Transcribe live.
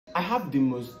have the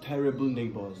most terrible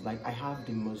neighbors. Like, I have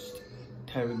the most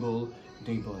terrible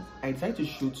neighbors. I decided to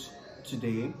shoot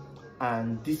today,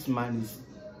 and this man is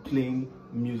playing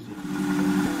music.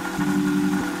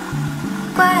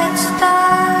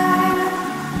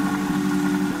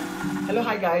 Hello,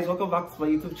 hi guys, welcome back to my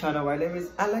YouTube channel. My name is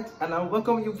Alex, and I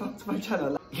welcome you back to my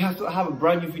channel. Yeah, so I have a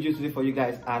brand new video today for you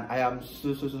guys, and I am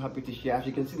so happy to share. As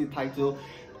you can see the title,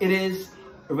 it is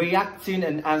reacting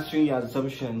and answering your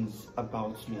assumptions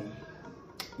about me.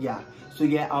 Yeah, so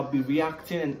yeah, I'll be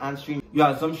reacting and answering your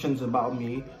assumptions about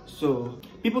me. So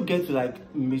people get to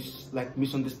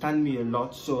misunderstand me a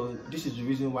lot, so this is the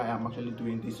reason why I'm actually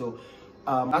doing this. So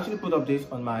I actually put up this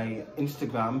on my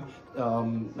Instagram,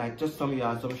 like just some of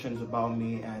your assumptions about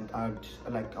me, and I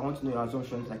want to know your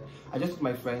assumptions. Like, I just told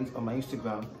my friends on my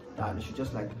Instagram that they should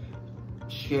just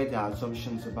share their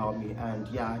assumptions about me, and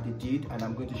yeah, they did, and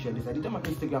I'm going to share this. I did it on my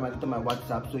Instagram, I did it on my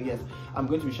WhatsApp, so yes, I'm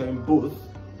going to be sharing both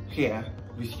here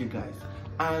with you guys.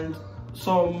 And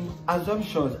some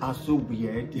assumptions are so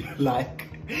weird. Like,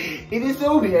 it is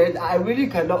so weird. I really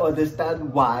cannot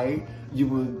understand why you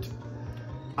would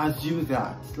assume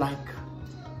that. Like,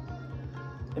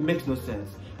 it makes no sense.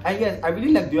 And yes, I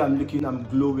really like the way I'm looking. I'm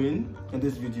glowing in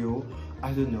this video.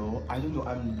 I don't know,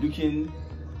 I'm looking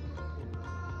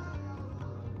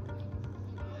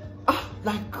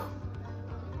like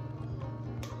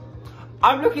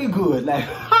I'm looking good, like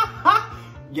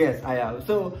yes, I am.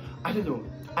 So I don't know,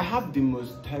 I have the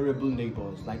most terrible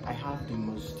neighbors. Like, I have the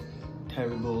most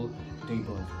terrible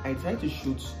neighbors. I decided to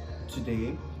shoot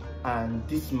today, and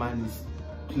this man is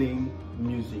playing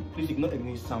music. Please ignore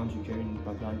any sound you hear in the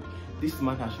background. This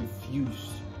man has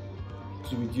refused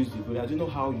to reduce the volume. I don't know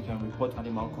how you can report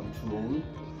animal control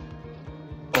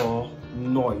or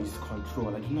noise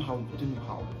control. I don't know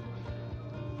how.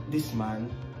 This man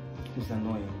is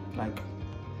annoying. Like,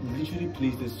 he literally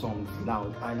plays the songs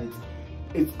loud, and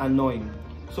it's annoying.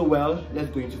 So well, let's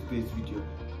go into today's video.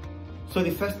 So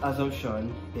the first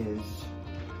assumption is,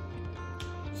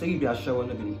 so you be assured,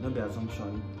 not be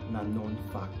assumption, na known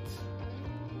fact.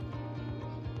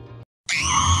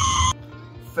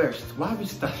 First, why are we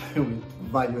starting with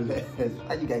violence?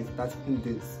 Why are you guys starting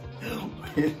this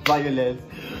with violence?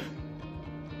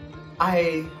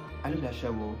 I know that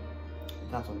show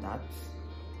that on that,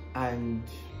 and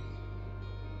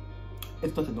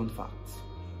it's not a known fact.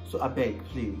 So I beg,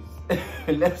 please,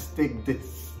 let's take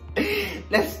this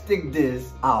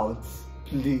out,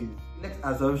 please. Next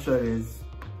assumption is,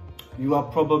 you are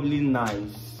probably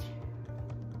nice.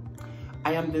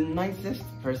 I am the nicest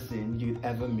person you'd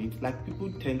ever meet. Like,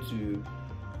 people tend to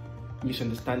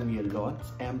misunderstand me a lot.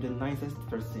 I am the nicest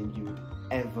person you'd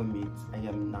ever meet. I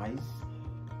am nice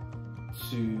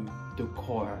to the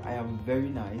core. I am very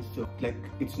nice. So like,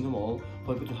 it's normal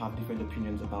for people to have different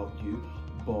opinions about you,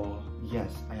 but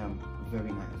yes, I am very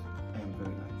nice. I am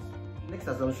very nice. Next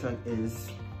assumption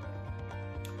is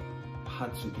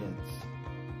hard to get.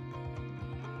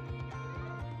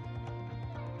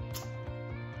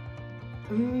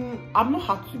 I'm not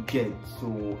hard to get.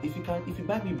 So if you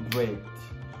buy me bread,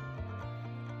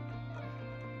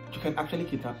 you can actually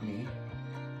kidnap me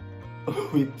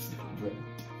with bread.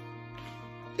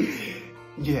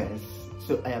 Yes.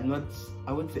 So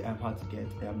I would say I'm hard to get.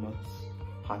 I am not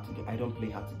hard to get. I don't play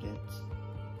hard to get.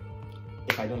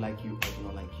 If I don't like you, I do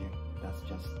not like you. That's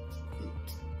just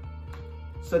it.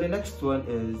 So the next one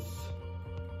is,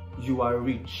 you are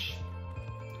rich.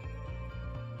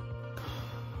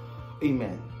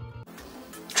 Amen.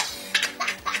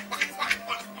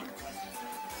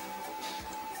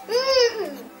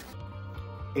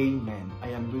 Amen. I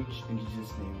am rich in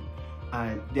Jesus' name.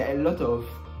 And there are a lot of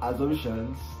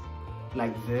assumptions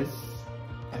like this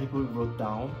that people wrote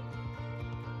down.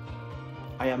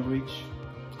 I am rich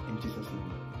in Jesus'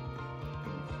 name.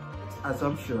 Next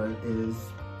assumption is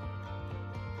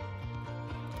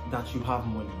that you have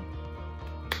money.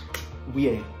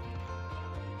 Where?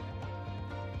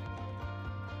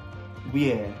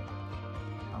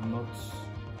 I'm not.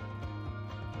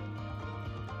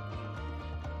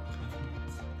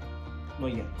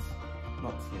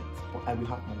 Not yet. But I will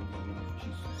have money in the name of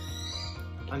Jesus.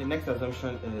 And the next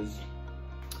assumption is,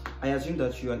 I assume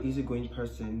that you're an easygoing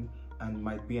person and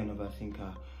might be an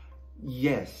overthinker.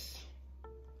 Yes,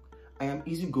 I am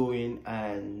easygoing,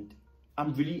 and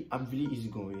I'm really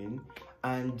easygoing.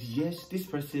 And yes, this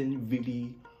person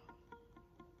really,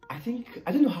 I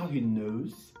don't know how he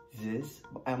knows this,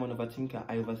 but I'm an overthinker.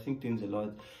 I overthink things a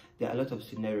lot. There are a lot of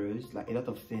scenarios, like a lot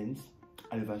of things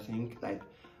I overthink. Like,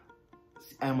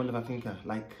 I'm an overthinker.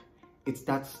 Like, it's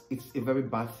a very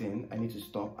bad thing. I need to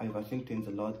stop. I overthink things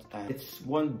a lot, and it's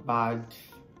one bad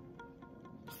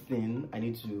thing I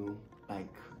need to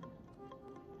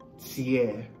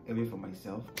tear away from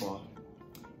myself. But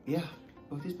yeah,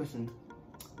 but this person,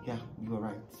 yeah, you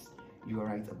were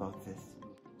right about this.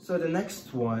 So the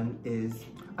next one is,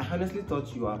 I honestly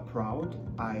thought you are proud.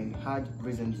 I had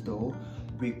reasons though.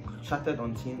 We chatted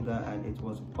on Tinder and it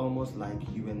was almost like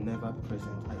you were never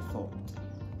present, I thought.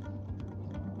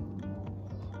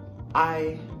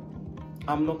 I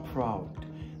am not proud.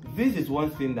 This is one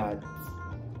thing that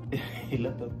a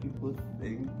lot of people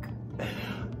think.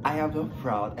 I am not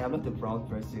proud. I am not a proud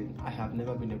person. I have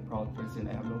never been a proud person.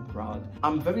 I am not proud.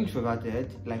 I'm very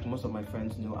introverted, like most of my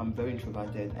friends know. I'm very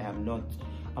introverted. I'm not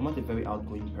a very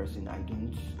outgoing person.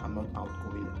 I'm not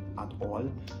outgoing at all.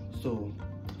 So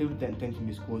people tend to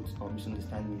misquote or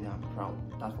misunderstand me that I'm proud.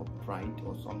 That's for pride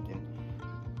or something.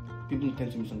 People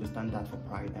tend to misunderstand that for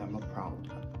pride. I am not proud.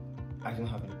 I don't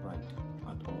have any pride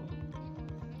at all.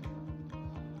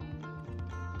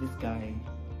 This guy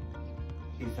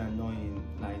is annoying.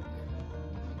 Like,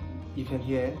 you can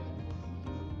hear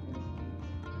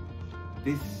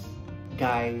this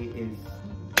guy is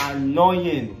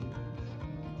annoying.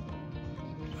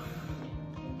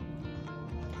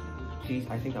 Please,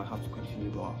 I think I'll have to continue,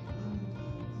 but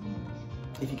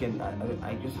if you can,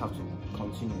 I just have to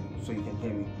continue so you can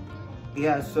hear me.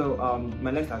 Yeah, so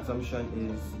my next assumption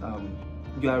is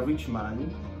you are a rich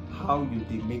man. How you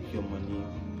they make your money?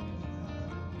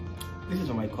 This is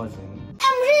from my cousin.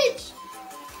 I'm rich!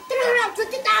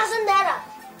 320,000 naira!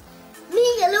 Me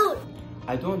alone!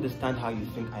 I don't understand how you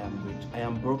think I am rich. I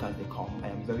am broke as they come. I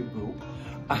am very broke.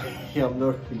 I am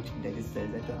not rich in any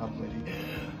sense. I don't have money.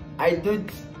 I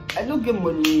don't get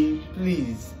money.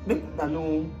 Please, make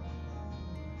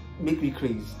me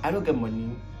crazy. I don't get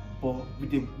money, but we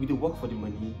the work for the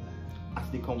money. As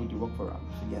they come, we the work for us.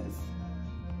 So yes.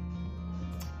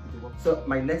 So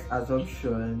my next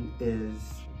assumption is,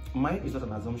 mine is not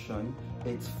an assumption.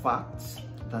 It's fact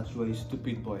that you are a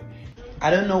stupid boy.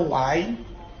 I don't know why.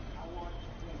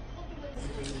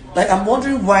 Like, I'm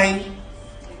wondering why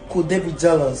could they be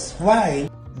jealous? Why?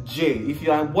 Jay, if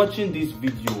you are watching this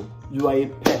video, you are a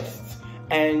pest,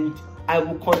 and I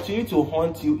will continue to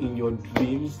haunt you in your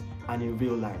dreams and in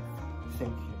real life.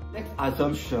 Thank you. Next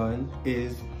assumption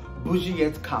is bougie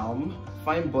yet calm,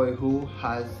 fine boy who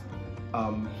has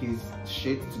his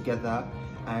shit together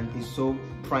and is so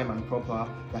prime and proper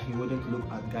that he wouldn't look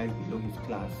at guys below his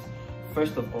class.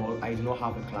 First of all, I do not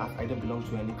have a class. I don't belong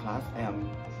to any class. I am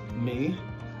me,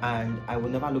 and I will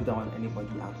never look down on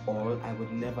anybody at all. I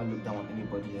would never look down on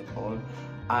anybody at all.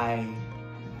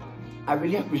 I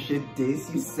really appreciate this.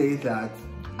 You say that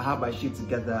I have my shit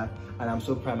together and I'm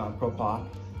so prime and proper.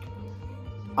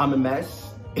 I'm a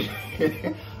mess.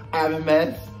 I am a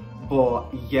mess,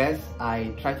 but yes,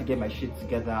 I try to get my shit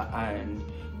together and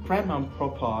prime and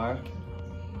proper.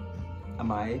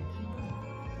 Am I?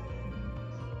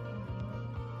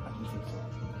 I don't think so.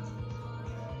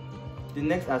 The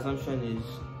next assumption is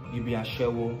you be a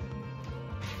shewo.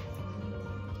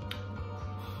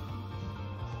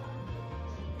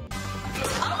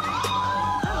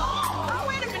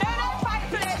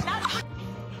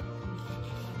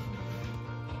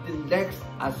 The next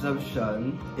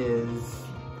assumption is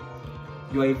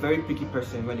you are a very picky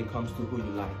person when it comes to who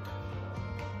you like.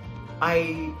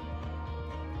 I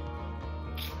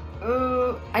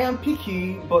am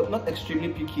picky, but not extremely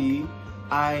picky.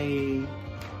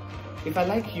 If I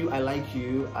like you, I like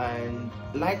you, and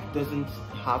like doesn't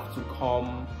have to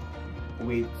come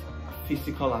with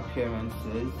physical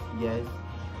appearances. Yes,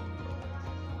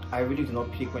 I really do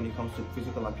not pick when it comes to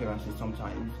physical appearances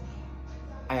sometimes.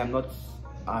 I am not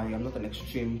an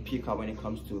extreme picker when it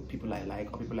comes to people I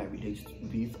like or people I relate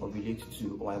with or relate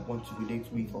to or I want to relate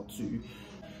with or to.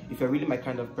 If you're really my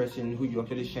kind of person who you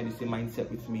actually share the same mindset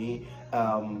with me,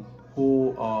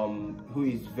 who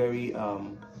is very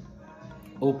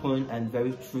open and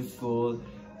very truthful,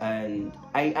 and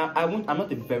I'm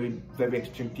not a very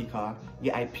extreme picker.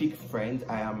 Yeah, I pick friends.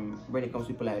 I am, when it comes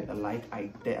to people I like,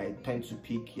 I tend to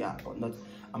pick, yeah, but not.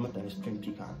 I'm not an extreme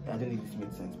picker. I don't think this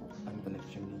makes sense, but I'm not an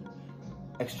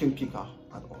extreme picker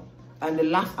at all. And the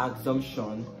last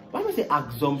assumption, why do I say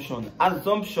assumption?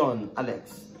 Assumption,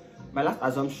 Alex. My last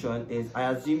assumption is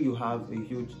I assume you have a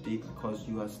huge dick because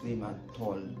you are slim and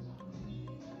tall.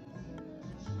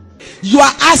 You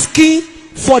are asking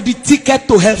for the ticket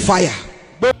to hellfire.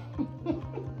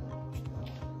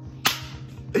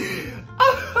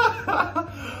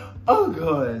 Oh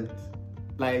god.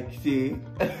 Like, see.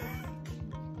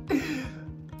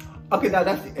 Okay, now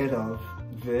that's the end of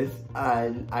this,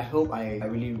 and I hope I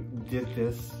really did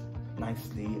this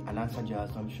nicely and answered your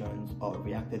assumptions or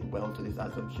reacted well to these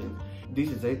assumptions. This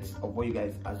is it of what you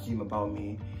guys assume about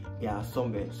me. yeah,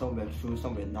 some were true,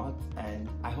 some were not, and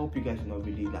I hope you guys will not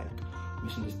really like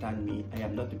misunderstand me. I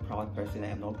am not a proud person. I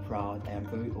am not proud. I am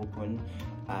very open.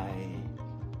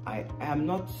 I am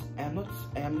not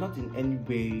in any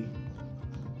way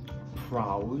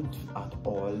proud at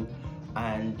all,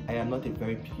 and I am not a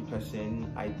very picky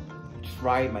person. I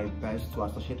try my best to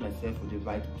associate myself with the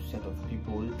right set of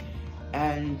people,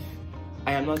 and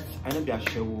I am not be a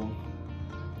show.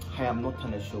 I am not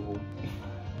an show.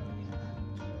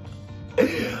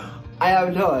 I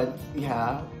am not,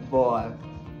 yeah, but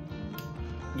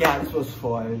yeah, this was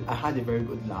fun. I had a very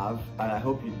good laugh, and I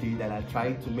hope you did, and I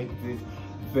tried to make this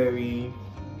very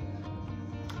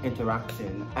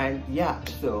interacting. And yeah,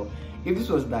 so if this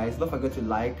was nice, don't forget to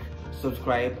like,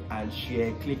 subscribe, and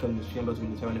share. Click on the share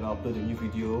button to tell me when I upload a new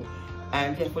video.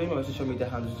 And yeah, follow me on my social media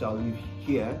handles, which I'll leave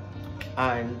here.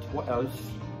 And what else?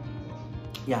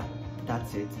 Yeah,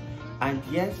 that's it. And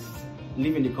yes,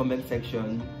 leave in the comment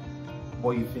section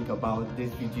what you think about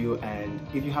this video, and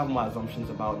if you have more assumptions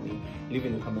about me, leave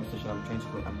in the comment section. I'm trying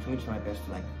to try my best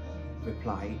to like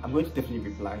reply. I'm going to definitely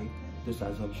reply those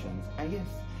assumptions. And yes,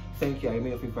 thank you. I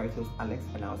remain your favorite host, Alex,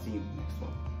 and I'll see you next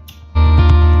one.